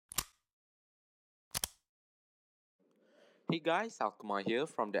Hey guys, Alkma here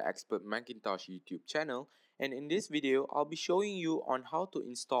from the Expert Macintosh YouTube channel, and in this video I'll be showing you on how to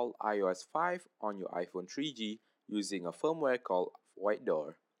install iOS 5 on your iPhone 3G using a firmware called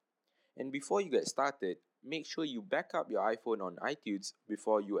WHITED00R. And before you get started, make sure you back up your iPhone on iTunes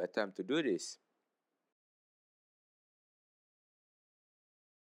before you attempt to do this.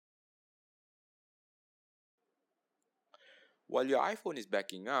 While your iPhone is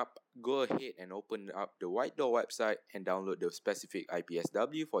backing up, go ahead and open up the WHITED00R website and download the specific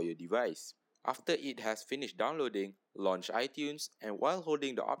IPSW for your device. After it has finished downloading, launch iTunes, and while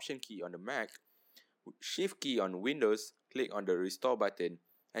holding the Option key on the Mac, Shift key on Windows, click on the Restore button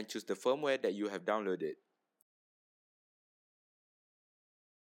and choose the firmware that you have downloaded.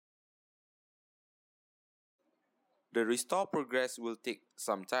 The restore progress will take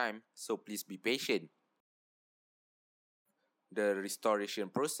some time, so please be patient. The restoration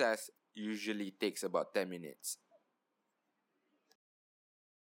process usually takes about 10 minutes.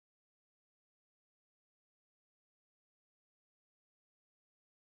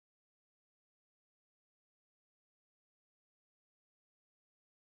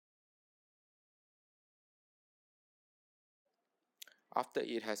 After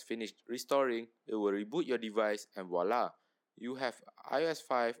it has finished restoring, it will reboot your device and voila, you have iOS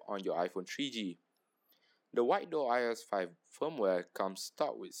 5 on your iPhone 3G. The WHITED00R iOS 5 firmware comes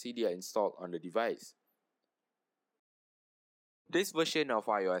stock with CDI installed on the device. This version of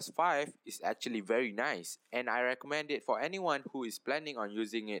iOS 5 is actually very nice, and I recommend it for anyone who is planning on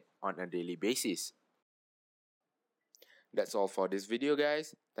using it on a daily basis. That's all for this video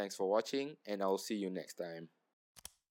guys, thanks for watching and I'll see you next time.